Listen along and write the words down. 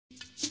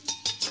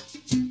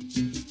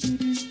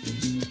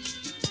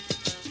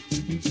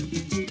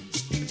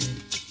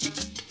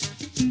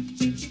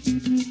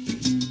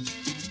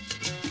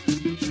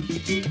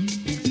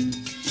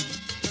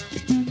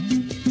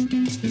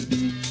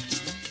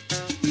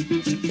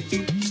It's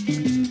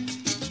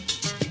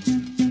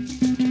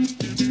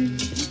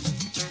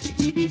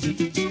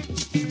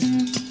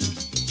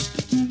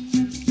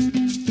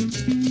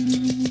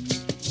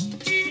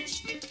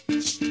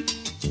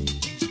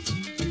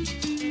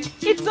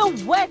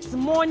a wet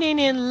morning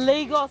in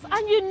Lagos,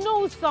 and you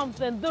know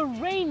something, the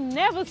rain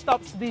never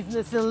stops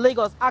business in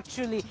Lagos.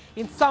 Actually,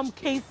 in some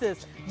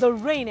cases, the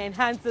rain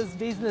enhances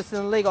business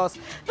in Lagos.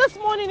 This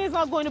morning is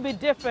not going to be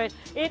different.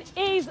 It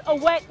is a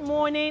wet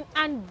morning,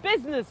 and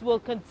business will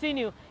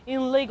continue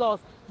in Lagos.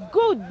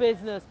 Good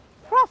business,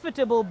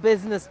 profitable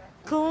business,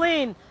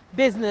 clean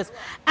business,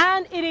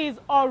 and it is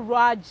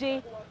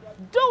Oraje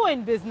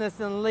doing business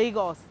in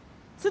Lagos.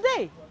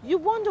 Today, you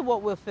wonder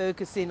what we're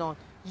focusing on.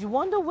 You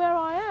wonder where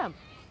I am.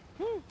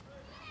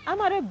 I'm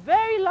at a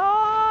very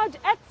large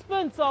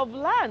expanse of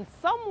land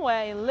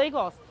somewhere in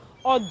Lagos,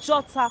 or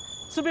Jota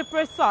to be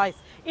precise.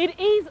 It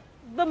is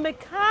the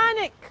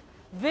mechanic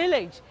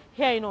village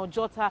here in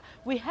Ojota.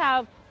 We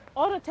have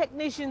auto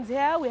technicians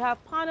here, we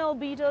have panel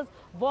beaters,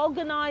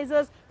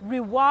 vulcanizers,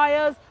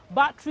 rewires,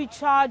 battery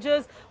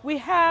chargers, we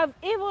have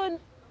even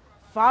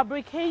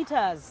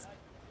fabricators.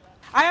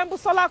 I am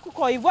Busola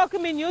Kukoyi,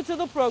 welcoming you to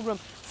the program.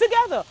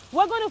 Together,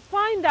 we're going to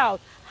find out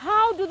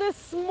how do the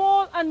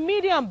small and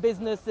medium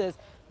businesses,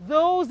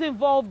 those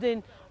involved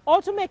in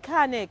auto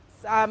mechanics,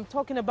 I'm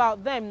talking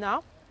about them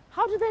now,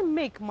 how do they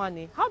make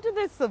money? How do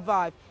they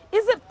survive?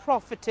 Is it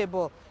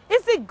profitable?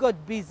 Is it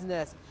good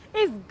business?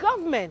 Is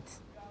government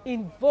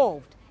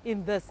involved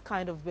in this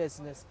kind of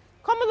business?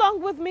 Come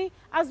along with me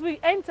as we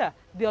enter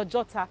the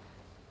Ojota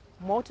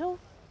Motor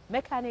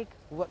Mechanic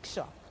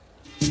Workshop.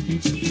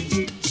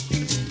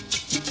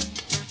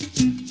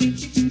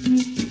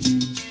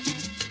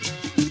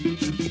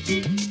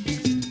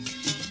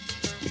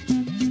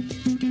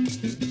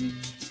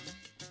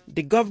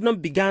 The governor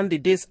began the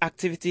day's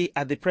activity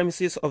at the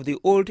premises of the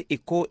old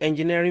Eco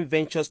Engineering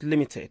Ventures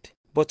Limited,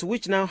 but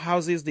which now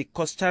houses the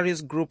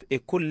Costaris Group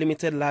Eco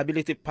Limited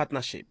Liability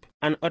Partnership,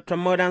 an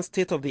ultramodern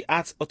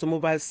state-of-the-art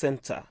automobile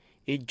center,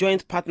 a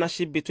joint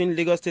partnership between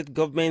Lagos State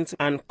Government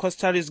and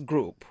Costaris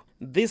Group.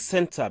 This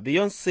center,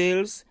 beyond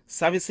sales,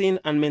 servicing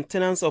and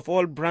maintenance of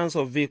all brands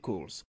of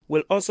vehicles,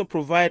 will also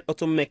provide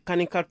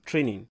automechanical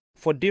training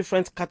for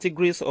different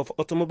categories of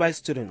automobile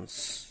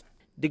students.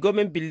 The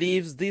government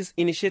believes this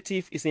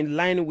initiative is in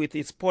line with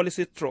its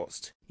policy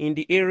thrust in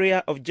the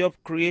area of job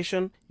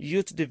creation,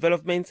 youth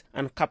development,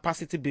 and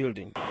capacity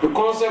building. The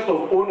concept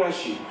of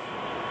ownership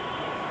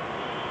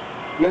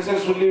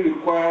necessarily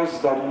requires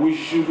that we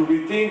should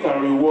rethink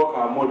and rework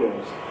our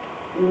models.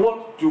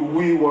 What do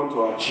we want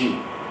to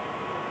achieve?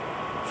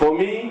 For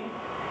me,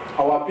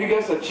 our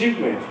biggest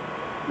achievement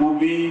will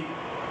be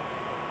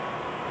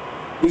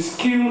the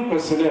skilled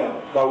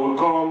personnel that will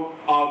come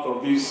out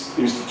of this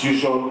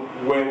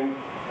institution when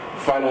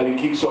finally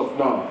kicks off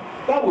now.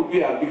 That would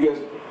be our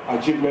biggest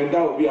achievement.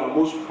 That would be our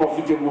most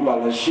profitable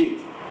balance sheet.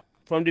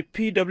 From the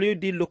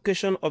PWD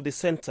location of the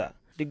center,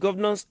 the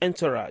governor's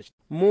entourage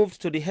moved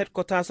to the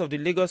headquarters of the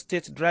Lagos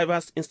State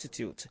Drivers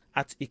Institute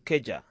at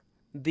Ikeja.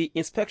 The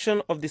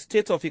inspection of the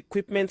state of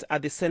equipment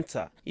at the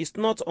center is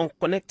not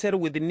unconnected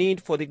with the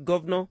need for the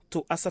governor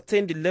to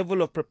ascertain the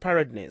level of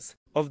preparedness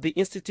of the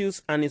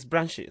institutes and its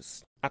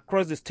branches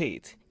across the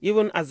state,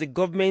 even as the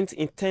government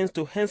intends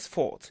to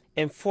henceforth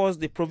enforce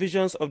the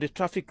provisions of the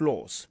traffic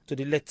laws to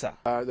the letter.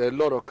 There are a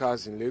lot of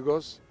cars in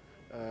Lagos,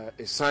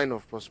 a sign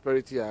of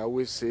prosperity, I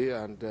always say,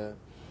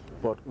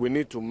 but we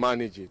need to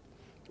manage it.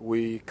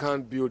 We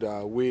can't build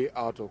our way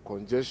out of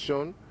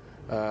congestion.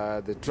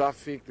 The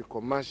traffic, the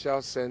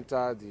commercial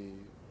center, the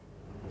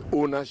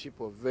ownership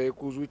of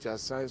vehicles, which are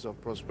signs of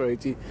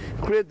prosperity,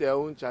 create their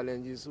own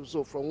challenges.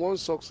 So from one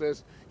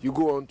success, you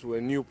go on to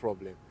a new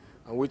problem,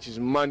 and which is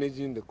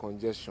managing the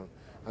congestion.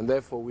 And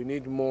therefore, we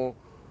need more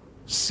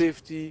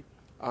safety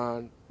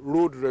and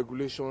road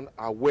regulation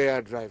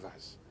aware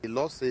drivers. The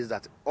law says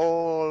that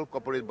all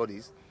corporate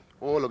bodies,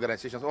 all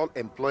organizations, all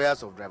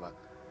employers of drivers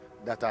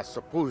that are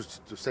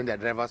supposed to send their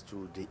drivers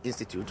to the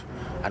institute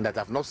and that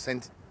have not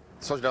sent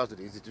such drivers to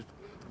the institute,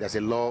 there's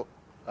a law,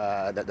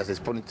 there's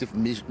a punitive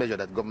measure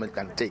that government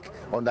can take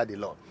under the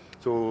law.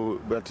 So,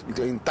 but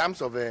in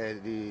terms of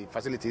the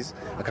facilities,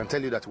 I can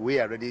tell you that we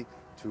are ready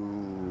to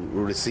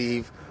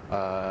receive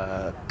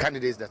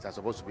candidates that are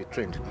supposed to be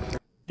trained.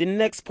 The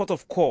next port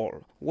of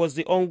call was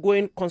the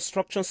ongoing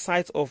construction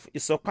site of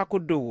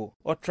Isokakodowo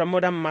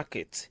Ultramodern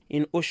Market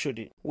in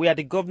Oshodi, where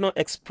the governor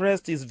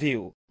expressed his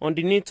view on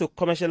the need to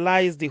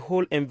commercialize the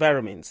whole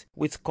environment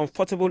with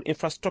comfortable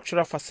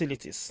infrastructural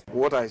facilities.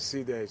 What I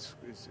see there is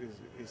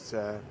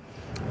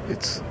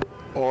it's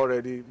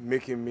already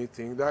making me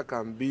think that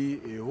can be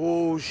a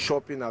whole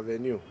shopping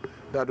avenue,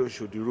 that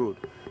Oshodi Road.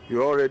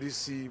 You already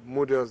see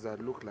models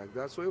that look like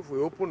that. So if we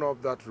open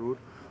up that road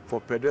for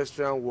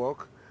pedestrian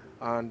walk,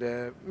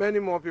 and many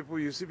more people,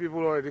 you see people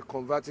already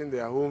converting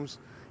their homes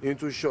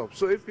into shops.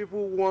 So if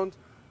people want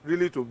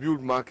really to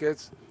build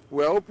markets,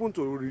 we're open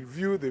to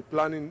review the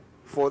planning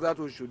for that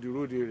Oshodi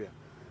Road area.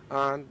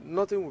 And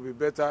nothing will be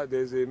better.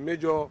 There's a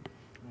major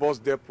bus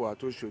depot at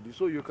Oshodi,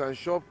 so you can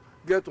shop,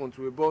 get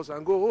onto a bus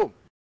and go home.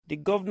 The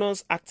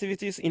governor's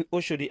activities in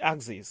Oshodi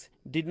axis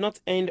did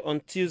not end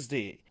on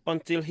Tuesday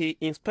until he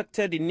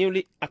inspected the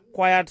newly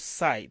acquired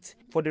site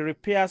for the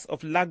repairs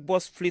of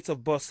Lagbos fleet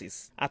of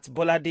buses at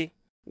Bolade.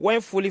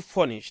 When fully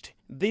furnished,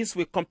 this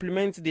will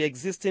complement the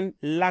existing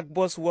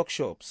Lagbos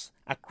workshops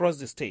across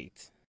the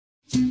state.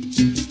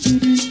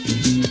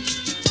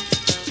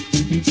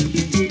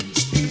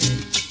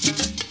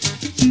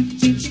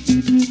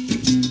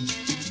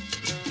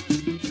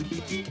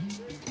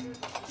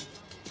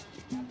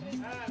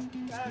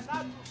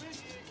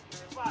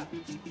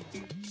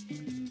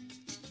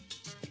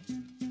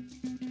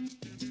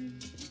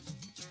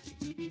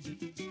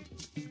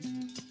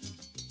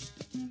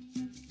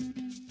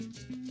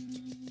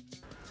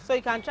 So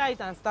you can try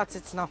it and start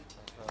it now.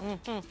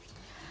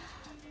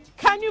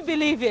 Can you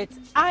believe it?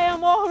 I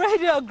am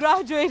already a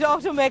graduate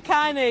auto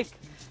mechanic.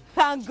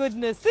 Thank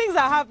goodness. Things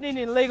are happening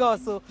in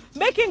Lagos, so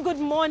making good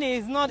money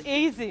is not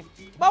easy,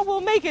 but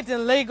we'll make it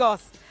in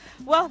Lagos.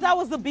 Well, that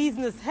was the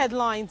business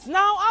headlines.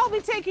 Now I'll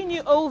be taking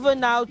you over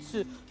now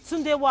to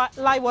Tunde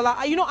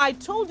Laiwola. You know, I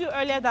told you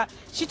earlier that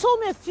she told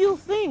me a few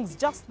things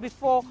just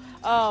before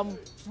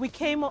we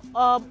came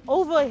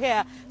over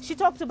here. She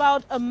talked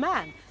about a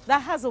man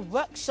that has a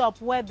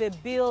workshop where they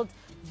build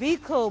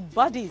vehicle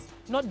bodies,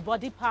 not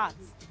body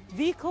parts,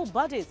 vehicle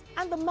bodies.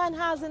 And the man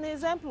has in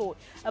his employ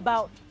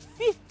about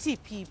 50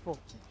 people.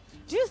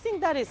 Do you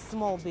think that is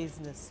small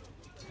business?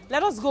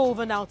 Let us go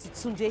over now to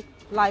Tunde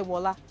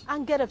Laiwola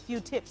and get a few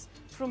tips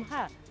from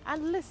her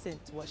and listen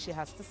to what she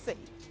has to say.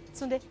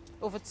 Tunde,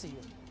 over to you.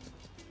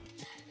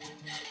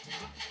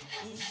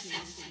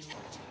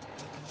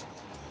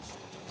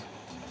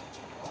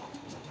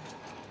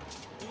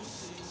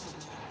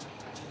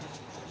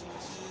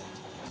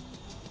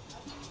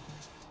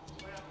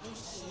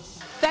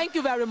 Thank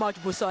you very much,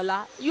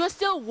 Busola. You're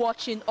still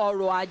watching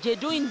Oro Aje,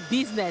 doing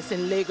business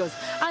in Lagos.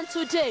 And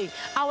today,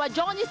 our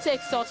journey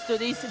takes us to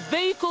these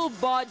vehicle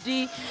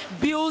body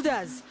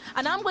builders.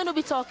 And I'm going to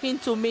be talking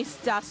to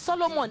Mr.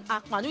 Solomon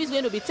Akman, who is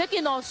going to be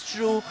taking us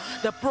through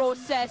the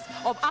process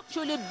of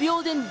actually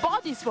building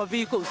bodies for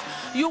vehicles.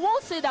 You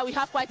won't say that we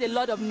have quite a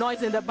lot of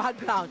noise in the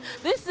background.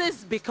 This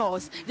is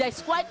because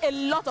there's quite a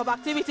lot of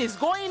activities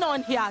going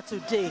on here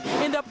today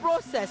in the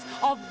process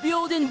of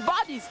building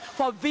bodies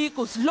for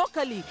vehicles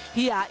locally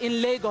here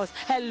in Lagos.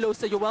 Hello,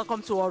 sir. You're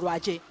welcome to Oro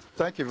Aje.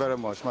 Thank you very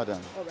much,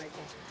 madam. All right.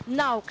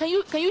 Now, can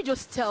you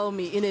just tell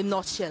me in a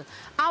nutshell,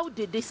 how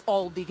did this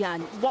all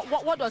begin?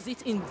 What does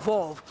it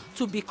involve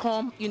to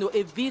become, you know,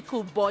 a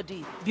vehicle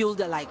body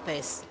builder like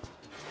this?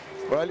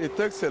 Well, it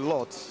takes a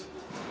lot.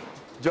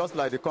 Just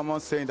like the common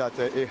saying that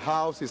a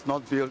house is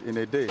not built in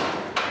a day.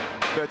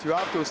 But you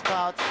have to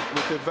start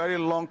with a very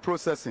long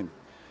processing.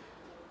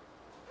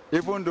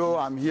 Even though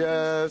I'm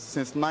here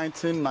since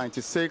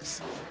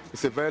 1996,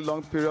 it's a very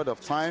long period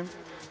of time.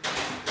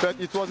 But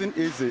it wasn't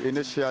easy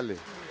initially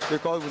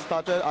because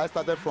I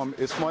started from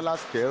a smaller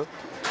scale,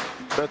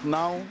 but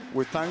now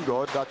we thank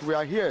God that we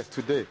are here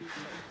today.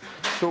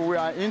 So we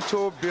are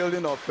into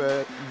building of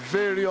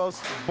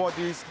various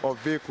bodies of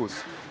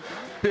vehicles,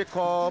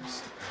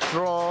 pickups,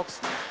 trucks,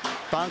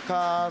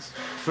 tankers,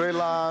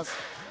 trailers,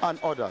 and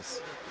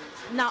others.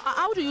 Now,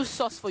 how do you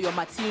source for your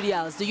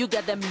materials? Do you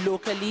get them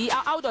locally?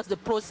 How does the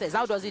process,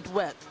 how does it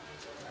work?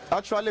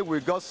 Actually, we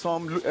got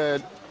some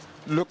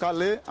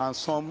locally and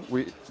some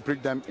we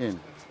bring them in.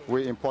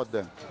 We import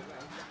them.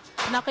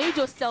 Now, can you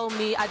just tell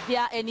me, are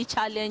there any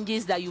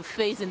challenges that you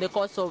face in the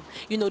course of,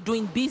 you know,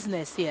 doing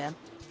business here?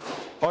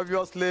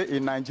 Obviously,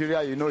 in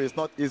Nigeria, you know, it's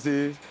not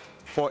easy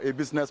for a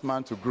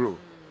businessman to grow.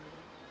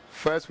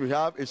 First, we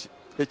have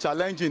a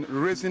challenge in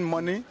raising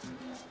money,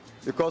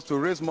 because to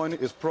raise money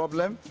is a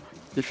problem.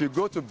 If you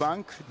go to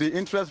bank, the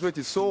interest rate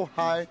is so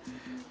high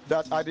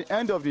that at the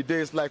end of the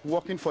day, it's like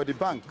working for the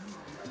bank.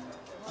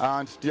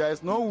 And there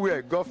is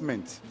nowhere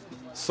government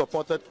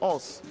supported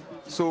us.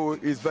 So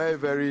it's very,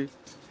 very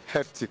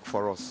hectic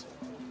for us.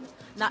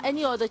 Now,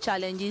 any other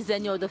challenges,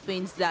 any other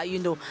things that, you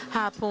know,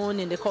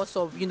 happen in the course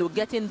of, you know,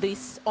 getting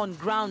this on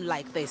ground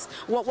like this?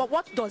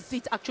 What does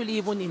it actually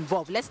even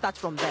involve? Let's start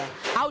from there.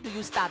 How do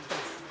you start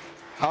this?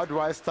 How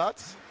do I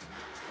start?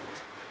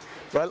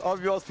 Well,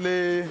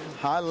 obviously,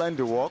 I learned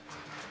the work.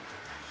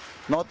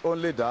 Not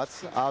only that,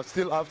 I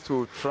still have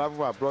to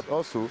travel abroad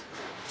also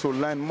to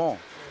learn more.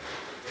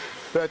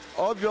 But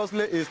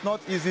obviously, it's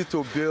not easy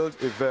to build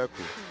a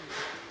vehicle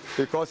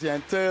because it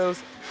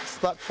entails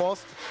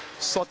first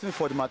sorting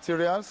for the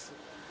materials,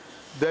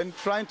 then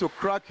trying to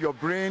crack your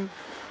brain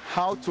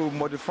how to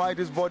modify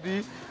this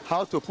body,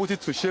 how to put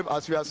it to shape.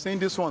 As we are seeing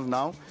this one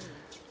now,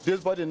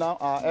 this body now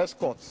are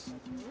escorts.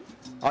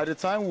 At the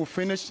time we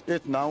finish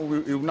it now, we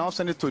will now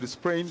send it to the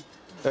spraying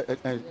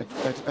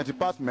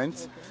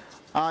department.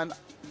 And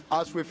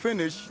as we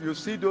finish, you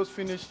see those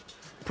finished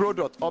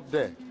products up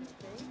there.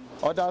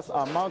 Others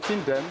are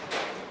mounting them,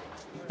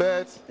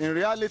 but in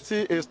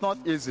reality, it's not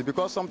easy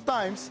because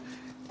sometimes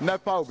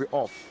NEPA will be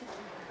off.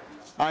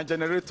 And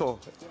generator,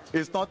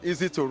 it's not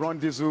easy to run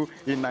diesel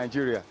in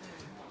Nigeria.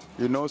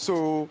 You know,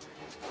 so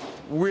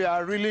we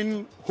are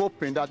really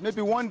hoping that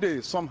maybe one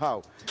day,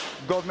 somehow,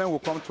 government will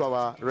come to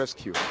our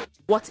rescue.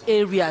 What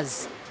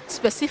areas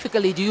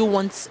specifically do you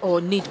want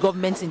or need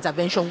government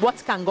intervention?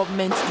 What can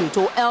government do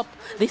to help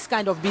this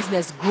kind of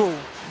business grow?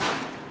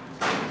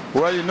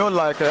 Well, you know,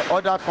 like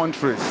other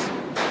countries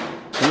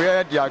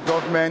where their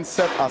government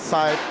set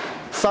aside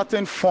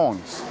certain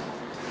funds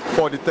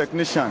for the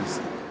technicians,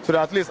 so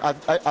that at least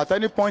at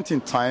any point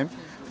in time,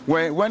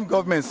 when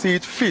government see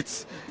it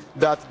fits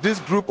that this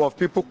group of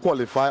people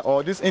qualify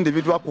or this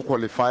individual could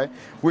qualify,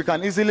 we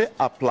can easily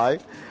apply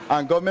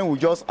and government will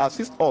just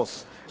assist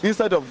us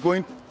instead of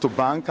going to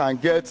bank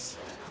and get,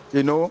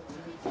 you know,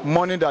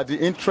 money that the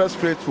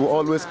interest rate will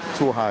always be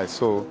too high.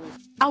 So,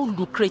 how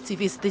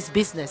lucrative is this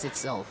business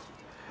itself?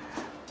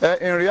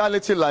 In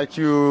reality, like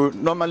you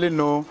normally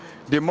know,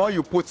 the more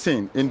you put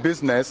in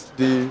business,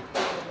 the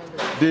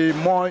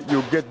more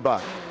you get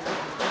back.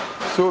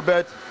 So,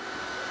 but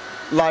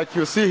like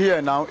you see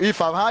here now,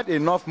 if I've had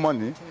enough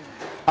money,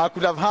 I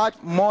could have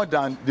had more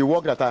than the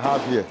work that I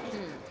have here.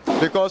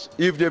 Because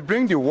if they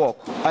bring the work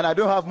and I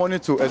don't have money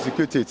to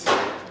execute it,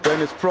 then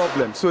it's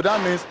problem. So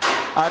that means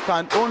I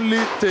can only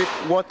take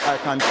what I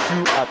can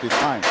do at a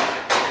time,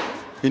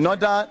 in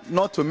order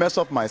not to mess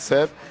up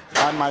myself,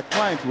 and my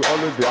client will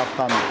always be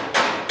after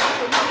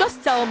me.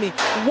 Just tell me,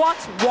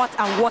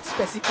 what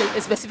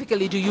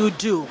specifically do you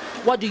do?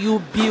 What do you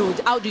build?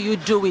 How do you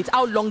do it?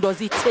 How long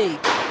does it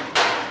take?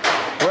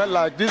 Well,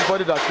 like this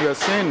body that we are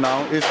seeing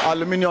now is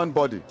aluminium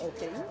body.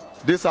 Okay.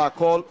 These are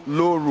called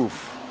low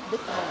roof.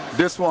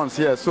 This one's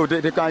here, so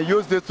they can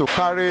use this to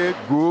carry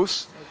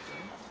goods.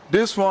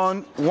 This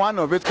one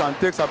of it can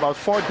take about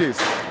 4 days.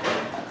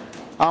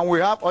 And we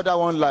have other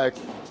one like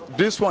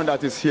this one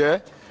that is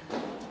here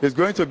is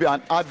going to be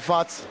an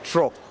advert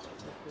truck.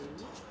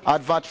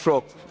 Advert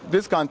truck.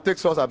 This can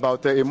take us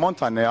about a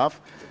month and a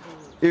half.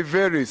 It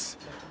varies.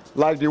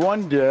 Like the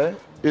one there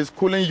is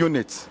cooling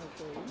unit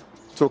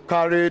to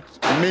carry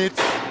meat.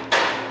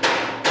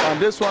 And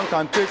this one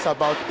can take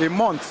about a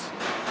month.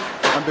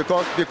 And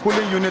because the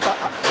cooling unit,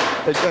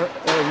 we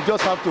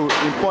just have to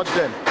import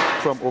them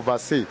from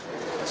overseas.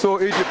 So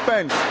it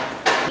depends.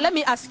 Let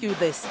me ask you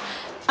this.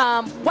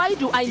 Why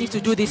do I need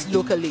to do this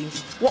locally?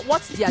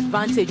 What's the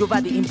advantage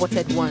over the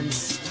imported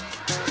ones?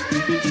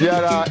 There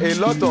are a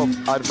lot of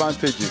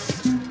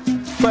advantages.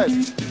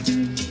 First,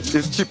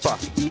 it's cheaper.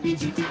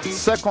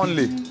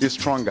 Secondly, it's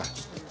stronger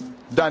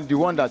than the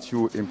one that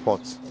you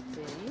import.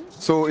 Okay.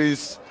 So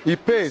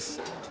it pays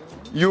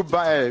you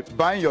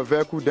buying your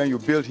vehicle, then you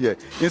build here,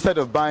 instead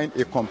of buying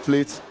a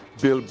complete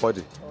build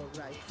body.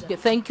 Okay,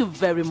 thank you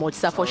very much,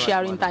 sir, for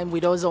sharing time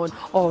with us on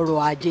Oro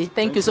Ajé.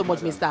 Thank you so much,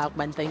 Mr.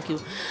 Akpan. Thank you.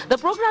 The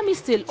program is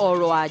still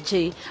Oro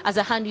Ajé, as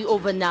I hand you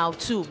over now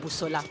to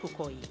Busola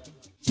Kukoyi.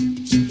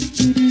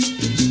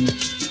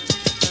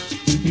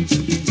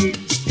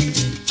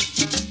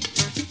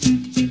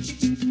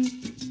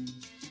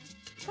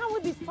 Can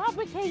we be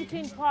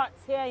fabricating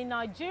parts here in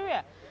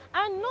Nigeria?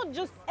 And not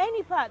just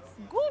any parts,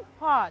 good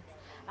parts.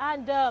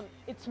 And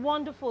it's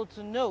wonderful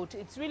to note.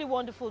 It's really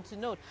wonderful to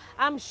note.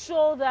 I'm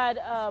sure that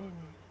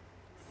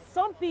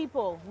some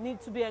people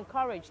need to be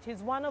encouraged. He's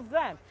one of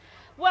them.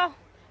 Well,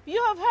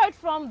 you have heard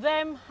from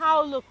them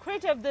how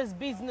lucrative this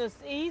business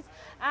is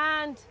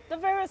and the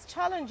various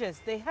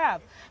challenges they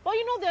have. But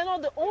you know, they're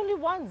not the only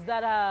ones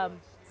that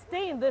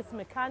stay in this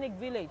mechanic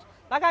village.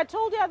 Like I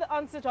told you at the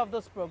onset of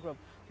this program,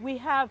 we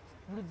have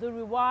the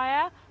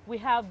rewire, we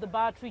have the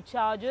battery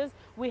chargers,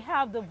 we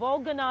have the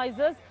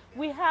vulcanizers,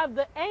 we have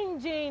the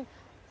engine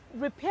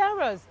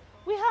repairers,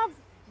 we have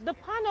the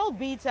panel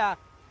beater.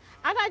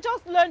 And I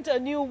just learned a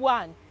new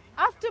one.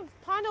 After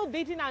panel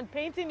beating and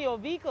painting your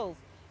vehicles,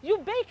 you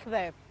bake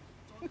them.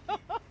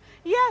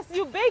 Yes,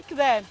 you bake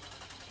them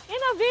in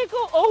a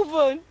vehicle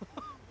oven.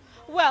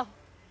 Well,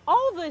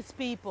 all these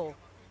people,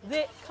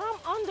 they come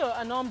under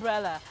an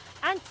umbrella,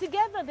 and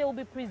together they will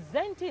be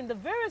presenting the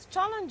various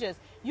challenges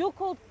you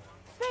could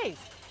face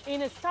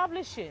in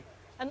establishing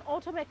an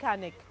auto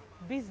mechanic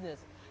business.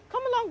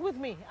 Come along with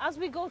me as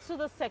we go to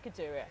the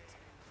Secretariat.